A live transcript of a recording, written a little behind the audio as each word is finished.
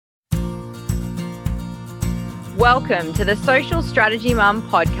Welcome to the Social Strategy Mum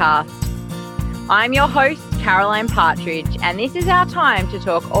podcast. I'm your host, Caroline Partridge, and this is our time to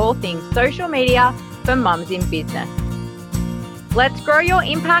talk all things social media for mums in business. Let's grow your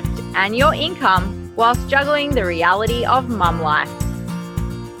impact and your income whilst juggling the reality of mum life.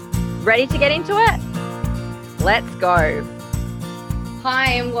 Ready to get into it? Let's go.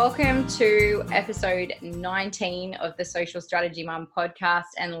 Hi, and welcome to episode 19 of the Social Strategy Mum podcast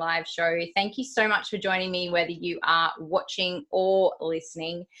and live show. Thank you so much for joining me, whether you are watching or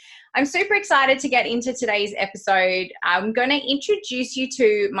listening. I'm super excited to get into today's episode. I'm going to introduce you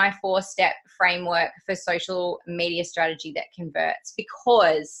to my 4-step framework for social media strategy that converts,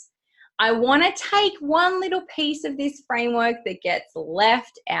 because I want to take one little piece of this framework that gets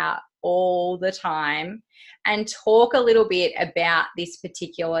left out all the time and talk a little bit about this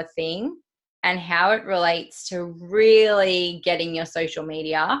particular thing and how it relates to really getting your social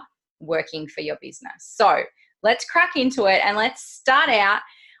media working for your business. So let's crack into it and let's start out.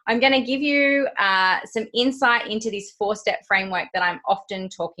 I'm going to give you some insight into this 4-step framework that I'm often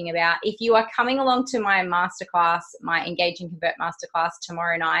talking about. If you are coming along to my masterclass, my Engage and Convert masterclass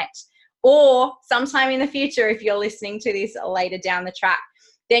tomorrow night, or sometime in the future, if you're listening to this later down the track,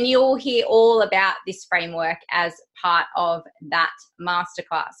 then you'll hear all about this framework as part of that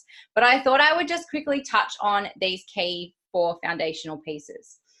masterclass. But I thought I would just quickly touch on these key 4 foundational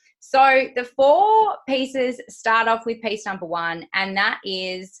pieces. So the 4 pieces start off with piece number 1, and that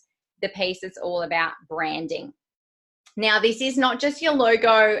is the piece that's all about branding. Now, this is not just your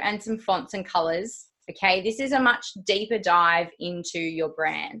logo and some fonts and colors, okay? This is a much deeper dive into your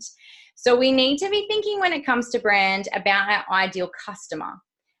brand. So we need to be thinking when it comes to brand about our ideal customer.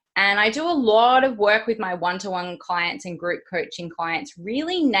 And I do a lot of work with my one-to-one clients and group coaching clients,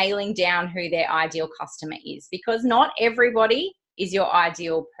 really nailing down who their ideal customer is, because not everybody is your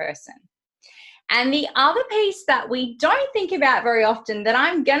ideal person. And the other piece that we don't think about very often, that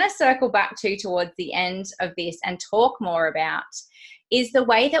I'm going to circle back to towards the end of this and talk more about, is the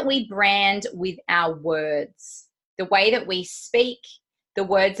way that we brand with our words, the way that we speak, the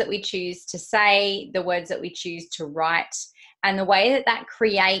words that we choose to say, the words that we choose to write, and the way that that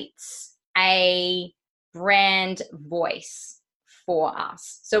creates a brand voice for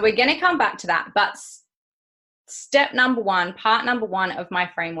us. So we're going to come back to that. But step number 1, part number 1 of my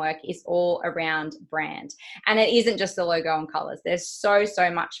framework is all around brand. And it isn't just the logo and colors. There's so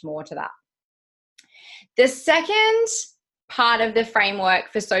much more to that. The second part of the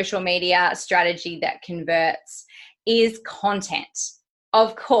framework for social media strategy that converts is content.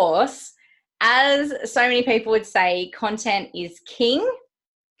 Of course, as so many people would say, content is king.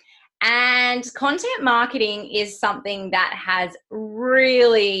 And content marketing is something that has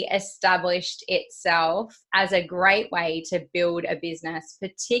really established itself as a great way to build a business,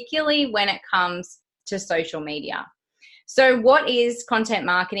 particularly when it comes to social media. So what is content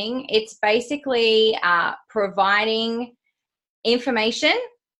marketing? It's basically providing information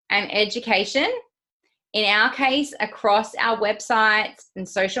and education, in our case, across our websites and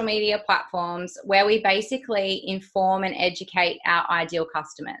social media platforms, where we basically inform and educate our ideal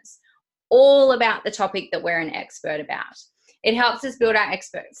customers all about the topic that we're an expert about. It helps us build our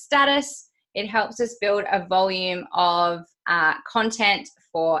expert status. It helps us build a volume of content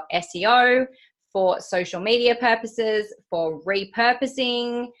for SEO, for social media purposes, for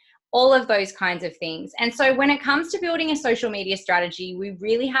repurposing, all of those kinds of things. And so when it comes to building a social media strategy, we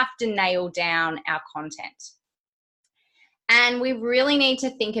really have to nail down our content. And we really need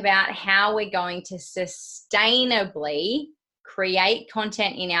to think about how we're going to sustainably create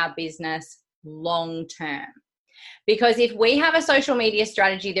content in our business long term. Because if we have a social media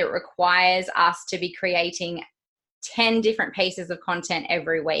strategy that requires us to be creating 10 different pieces of content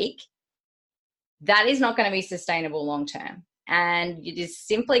every week, that is not going to be sustainable long term. And it is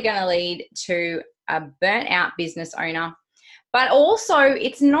simply going to lead to a burnt out business owner. But also,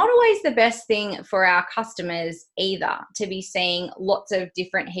 it's not always the best thing for our customers either to be seeing lots of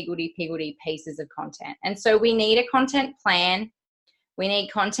different higgledy-piggledy pieces of content. And so we need a content plan. We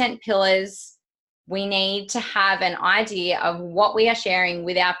need content pillars. We need to have an idea of what we are sharing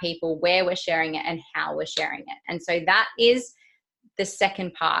with our people, where we're sharing it, and how we're sharing it. And so that is the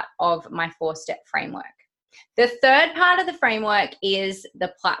second part of my 4-step framework. The third part of the framework is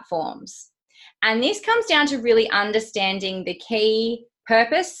the platforms. And this comes down to really understanding the key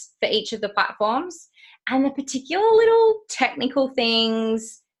purpose for each of the platforms and the particular little technical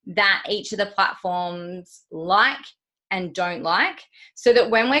things that each of the platforms like and don't like, so that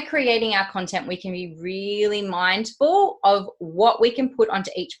when we're creating our content, we can be really mindful of what we can put onto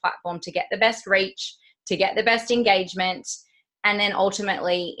each platform to get the best reach, to get the best engagement, and then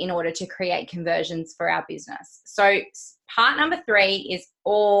ultimately in order to create conversions for our business. So part number 3 is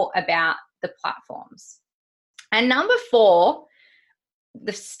all about the platforms. And number 4,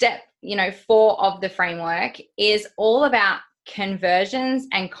 the step, 4 of the framework is all about conversions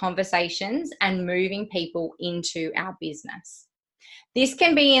and conversations and moving people into our business. This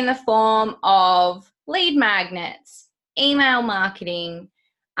can be in the form of lead magnets, email marketing,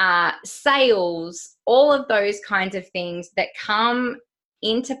 sales, all of those kinds of things that come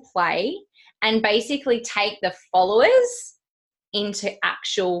into play and basically take the followers into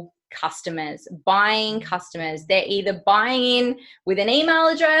actual customers, buying customers. They're either buying in with an email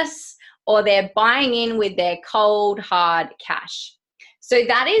address or they're buying in with their cold, hard cash. So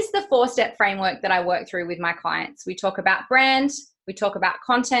that is the 4-step framework that I work through with my clients. We talk about brand, we talk about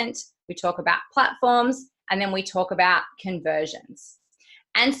content, we talk about platforms, and then we talk about conversions.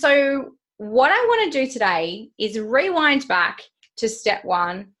 And so what I want to do today is rewind back to step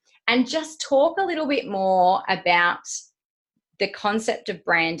 1 and just talk a little bit more about the concept of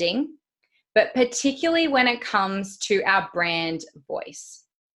branding, but particularly when it comes to our brand voice.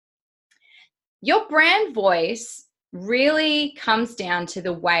 Your brand voice really comes down to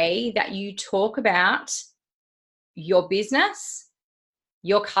the way that you talk about your business,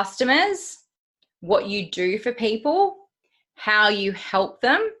 your customers, what you do for people, how you help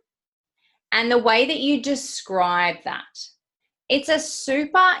them, and the way that you describe that. It's a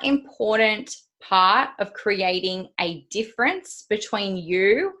super important part of creating a difference between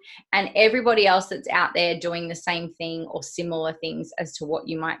you and everybody else that's out there doing the same thing or similar things as to what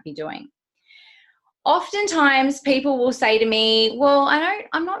you might be doing. Oftentimes people will say to me, well,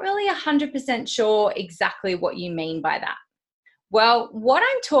 I'm not really 100% sure exactly what you mean by that. Well, what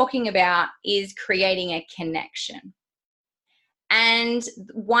I'm talking about is creating a connection. And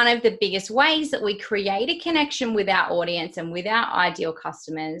one of the biggest ways that we create a connection with our audience and with our ideal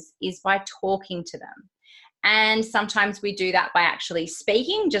customers is by talking to them. And sometimes we do that by actually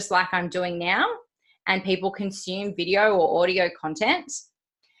speaking, just like I'm doing now, and people consume video or audio content.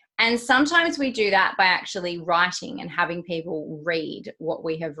 And sometimes we do that by actually writing and having people read what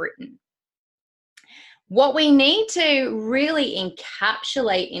we have written. What we need to really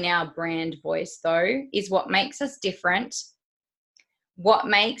encapsulate in our brand voice, though, is what makes us different, what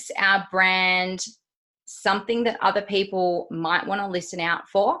makes our brand something that other people might want to listen out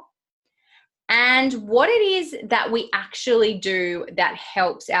for, and what it is that we actually do that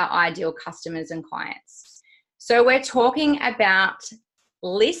helps our ideal customers and clients. So we're talking about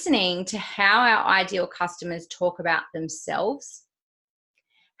listening to how our ideal customers talk about themselves,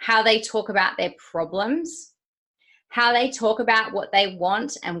 how they talk about their problems, how they talk about what they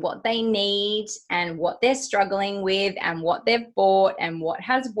want and what they need and what they're struggling with and what they've bought and what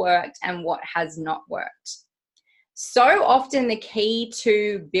has worked and what has not worked. So often the key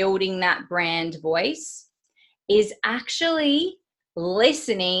to building that brand voice is actually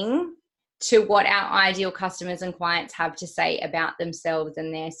listening to what our ideal customers and clients have to say about themselves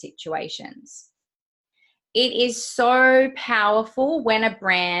and their situations. It is so powerful when a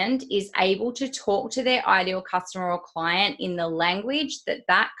brand is able to talk to their ideal customer or client in the language that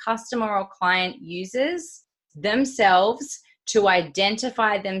that customer or client uses themselves to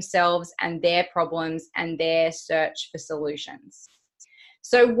identify themselves and their problems and their search for solutions.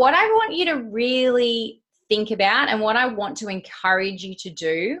 So what I want you to really think about and what I want to encourage you to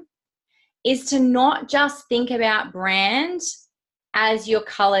do is to not just think about brand as your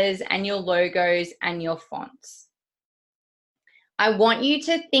colors and your logos and your fonts. I want you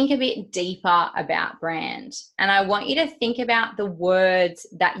to think a bit deeper about brand, and I want you to think about the words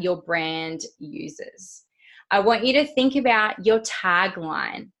that your brand uses. I want you to think about your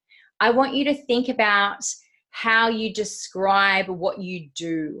tagline. I want you to think about how you describe what you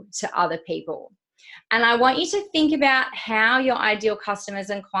do to other people. And I want you to think about how your ideal customers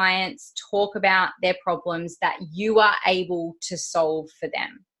and clients talk about their problems that you are able to solve for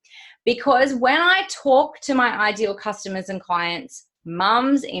them. Because when I talk to my ideal customers and clients,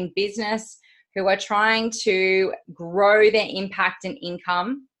 mums in business who are trying to grow their impact and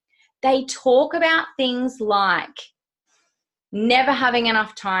income, they talk about things like never having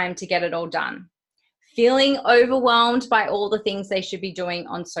enough time to get it all done, feeling overwhelmed by all the things they should be doing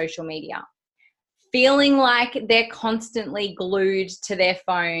on social media, feeling like they're constantly glued to their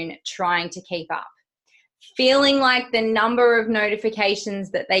phone trying to keep up, feeling like the number of notifications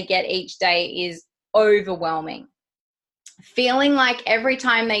that they get each day is overwhelming, feeling like every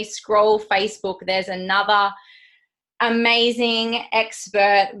time they scroll Facebook, there's another amazing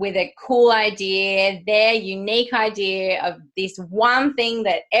expert with a cool idea, their unique idea of this one thing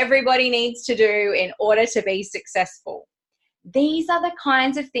that everybody needs to do in order to be successful. These are the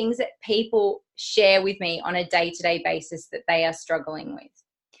kinds of things that people share with me on a day-to-day basis that they are struggling with.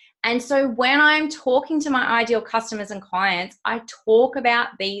 And so when I'm talking to my ideal customers and clients, I talk about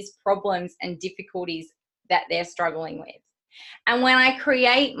these problems and difficulties that they're struggling with. And when I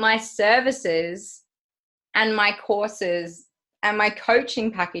create my services and my courses and my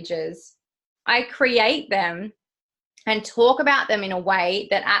coaching packages, I create them and talk about them in a way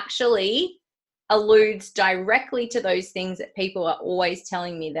that actually alludes directly to those things that people are always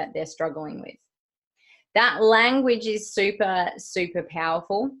telling me that they're struggling with. That language is super, super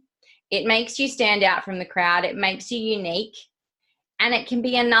powerful. It makes you stand out from the crowd. It makes you unique. And it can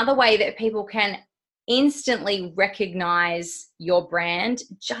be another way that people can instantly recognize your brand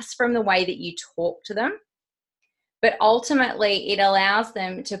just from the way that you talk to them. But ultimately, it allows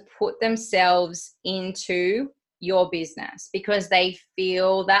them to put themselves into your business because they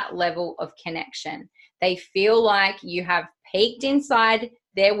feel that level of connection. They feel like you have peeked inside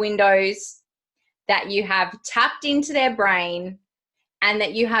their windows, that you have tapped into their brain, and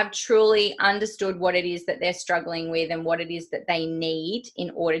that you have truly understood what it is that they're struggling with and what it is that they need in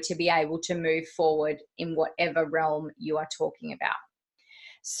order to be able to move forward in whatever realm you are talking about.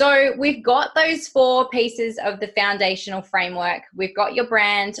 So we've got those 4 pieces of the foundational framework. We've got your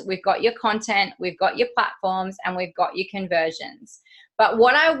brand, we've got your content, we've got your platforms, and we've got your conversions. But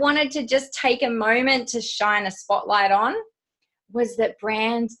what I wanted to just take a moment to shine a spotlight on was that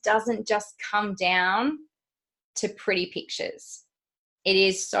brand doesn't just come down to pretty pictures. It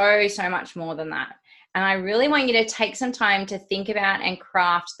is so, so much more than that. And I really want you to take some time to think about and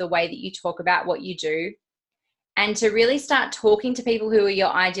craft the way that you talk about what you do, and to really start talking to people who are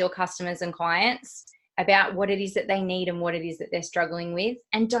your ideal customers and clients about what it is that they need and what it is that they're struggling with.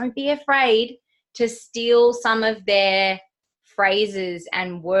 And don't be afraid to steal some of their phrases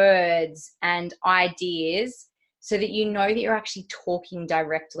and words and ideas so that you know that you're actually talking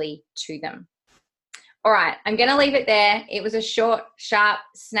directly to them. All right, I'm going to leave it there. It was a short, sharp,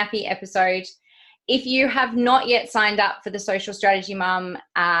 snappy episode. If you have not yet signed up for the Social Strategy Mum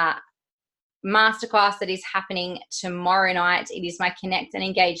masterclass that is happening tomorrow night, it is my Connect and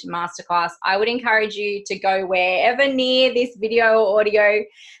Engage masterclass. I would encourage you to go wherever near this video or audio,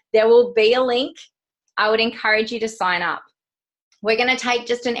 there will be a link. I would encourage you to sign up. We're going to take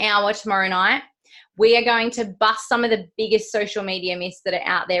just an hour tomorrow night. We are going to bust some of the biggest social media myths that are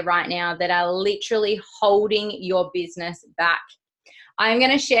out there right now that are literally holding your business back. I'm going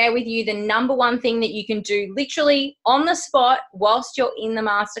to share with you the number one thing that you can do literally on the spot whilst you're in the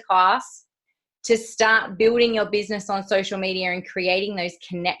masterclass to start building your business on social media and creating those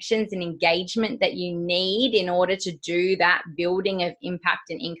connections and engagement that you need in order to do that building of impact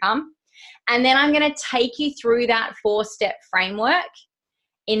and income. And then I'm going to take you through that 4-step framework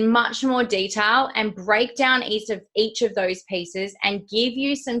in much more detail and break down each of those pieces and give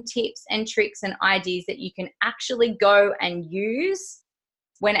you some tips and tricks and ideas that you can actually go and use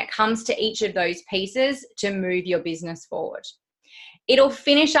when it comes to each of those pieces to move your business forward. It'll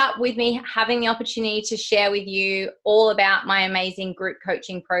finish up with me having the opportunity to share with you all about my amazing group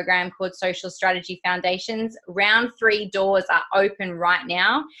coaching program called Social Strategy Foundations. Round 3 doors are open right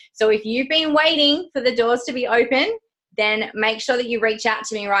now. So if you've been waiting for the doors to be open, then make sure that you reach out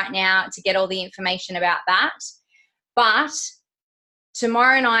to me right now to get all the information about that. But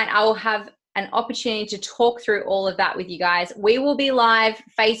tomorrow night, I will have an opportunity to talk through all of that with you guys. We will be live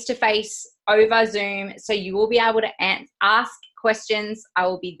face-to-face over Zoom, so you will be able to ask questions. I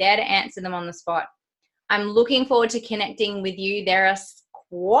will be there to answer them on the spot. I'm looking forward to connecting with you. There are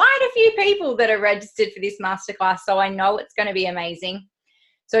quite a few people that are registered for this masterclass, so I know it's going to be amazing.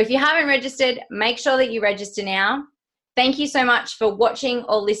 So if you haven't registered, make sure that you register now. Thank you so much for watching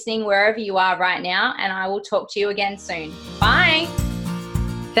or listening wherever you are right now, and I will talk to you again soon. Bye.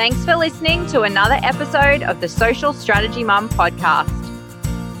 Thanks for listening to another episode of the Social Strategy Mum podcast.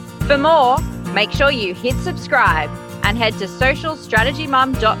 For more, make sure you hit subscribe and head to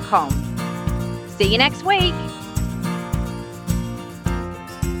socialstrategymum.com. See you next week.